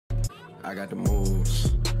I got the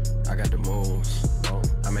moves. I got the moves. Oh,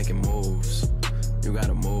 I'm making moves. You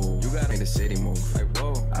gotta move. You gotta make the city move. Like,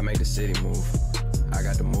 whoa. I make the city move. I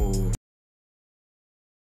got the move.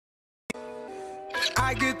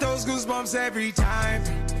 I get those goosebumps every time.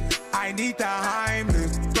 I need the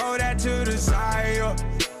Heimlich. Throw that to the side.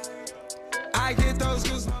 I get those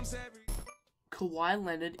goosebumps every. Kawhi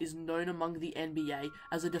Leonard is known among the NBA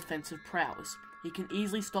as a defensive prowess. He can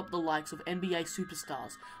easily stop the likes of NBA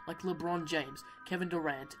superstars like LeBron James, Kevin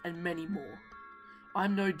Durant, and many more.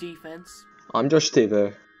 I'm NoDefense. I'm Josh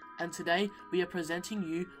Stevo. And today we are presenting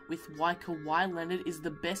you with why Kawhi Leonard is the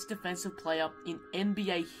best defensive player in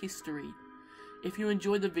NBA history. If you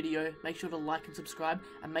enjoyed the video, make sure to like and subscribe,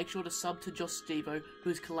 and make sure to sub to Josh Stevo, who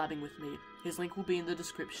is collabing with me. His link will be in the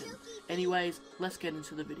description. Anyways, let's get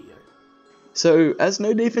into the video. So, as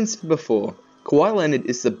NoDefense said before, Kawhi Leonard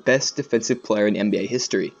is the best defensive player in NBA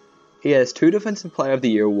history. He has 2 Defensive Player of the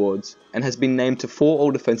Year awards, and has been named to 4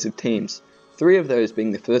 All-Defensive teams, 3 of those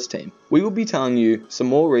being the first team. We will be telling you some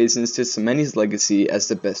more reasons to cement his legacy as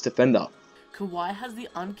the best defender. Kawhi has the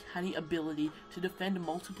uncanny ability to defend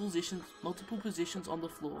multiple positions on the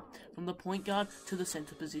floor, from the point guard to the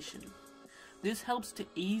center position. This helps to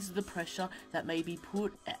ease the pressure that may be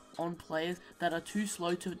put on players that are too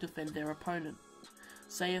slow to defend their opponent.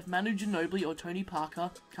 Say if Manu Ginobili or Tony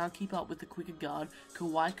Parker can't keep up with the quicker guard,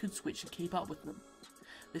 Kawhi could switch and keep up with them.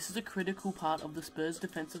 This is a critical part of the Spurs'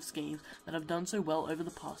 defensive schemes that have done so well over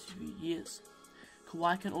the past few years.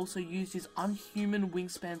 Kawhi can also use his unhuman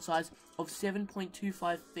wingspan size of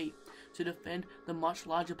 7.25 feet to defend the much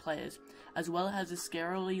larger players, as well as his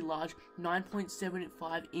scarily large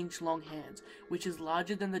 9.75-inch long hands, which is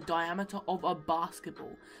larger than the diameter of a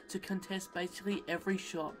basketball, to contest basically every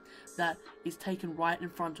shot that is taken right in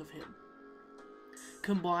front of him.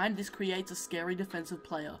 Combined, this creates a scary defensive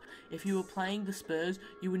player. If you were playing the Spurs,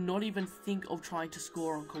 you would not even think of trying to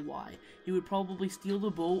score on Kawhi. He would probably steal the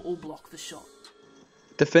ball or block the shot.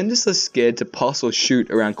 Defenders are scared to pass or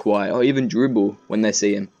shoot around Kawhi or even dribble when they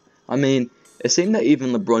see him. I mean, it seemed that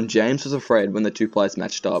even LeBron James was afraid when the 2 players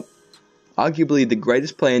matched up. Arguably, the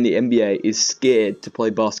greatest player in the NBA is scared to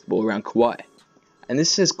play basketball around Kawhi. And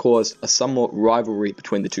this has caused a somewhat rivalry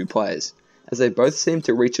between the 2 players, as they both seem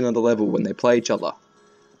to reach another level when they play each other.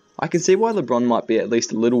 I can see why LeBron might be at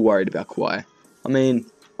least a little worried about Kawhi. I mean,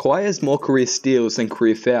 Kawhi has more career steals than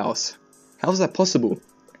career fouls. How is that possible?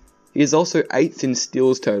 He is also 8th in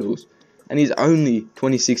steals totals, and he's only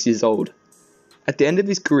 26 years old. At the end of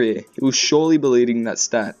his career, he will surely be leading that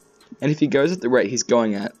stat, and if he goes at the rate he's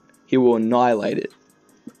going at, he will annihilate it.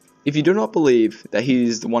 If you do not believe that he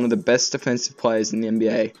is one of the best defensive players in the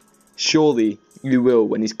NBA, surely you will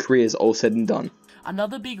when his career is all said and done.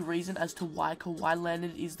 Another big reason as to why Kawhi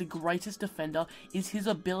Leonard is the greatest defender is his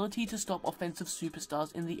ability to stop offensive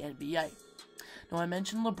superstars in the NBA. Now, I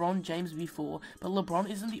mentioned LeBron James before, but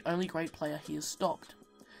LeBron isn't the only great player he has stopped.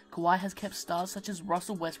 Kawhi has kept stars such as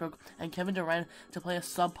Russell Westbrook and Kevin Durant to play a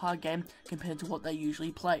subpar game compared to what they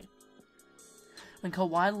usually play. When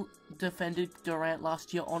Kawhi defended Durant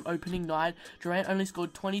last year on opening night, Durant only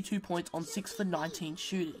scored 22 points on 6 for 19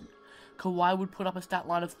 shooting. Kawhi would put up a stat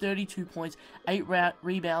line of 32 points, 8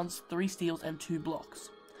 rebounds, 3 steals, and 2 blocks.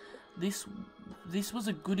 This was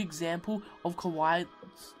a good example of Kawhi's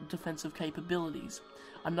defensive capabilities.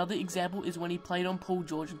 Another example is when he played on Paul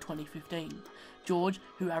George in 2015. George,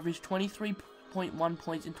 who averaged 23.1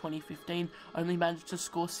 points in 2015, only managed to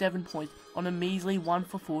score 7 points on a measly 1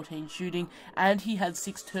 for 14 shooting, and he had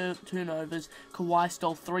 6 turnovers. Kawhi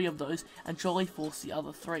stole 3 of those and surely forced the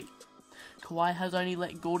other 3. Kawhi has only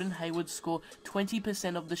let Gordon Hayward score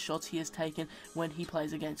 20% of the shots he has taken when he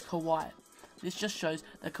plays against Kawhi. This just shows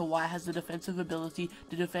that Kawhi has the defensive ability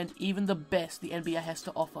to defend even the best the NBA has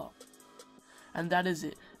to offer. And that is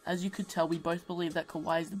it. As you could tell, we both believe that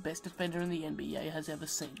Kawhi is the best defender in the NBA has ever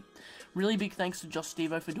seen. Really big thanks to Josh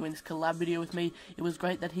Stevo for doing this collab video with me. It was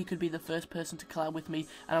great that he could be the first person to collab with me,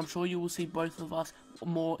 and I'm sure you will see both of us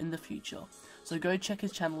more in the future. So go check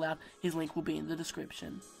his channel out, his link will be in the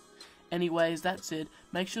description. Anyways, that's it.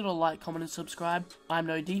 Make sure to like, comment, and subscribe. I'm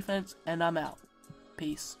NoDefense, and I'm out.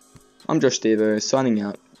 Peace. I'm Josh Stevo, signing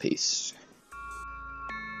out. Peace.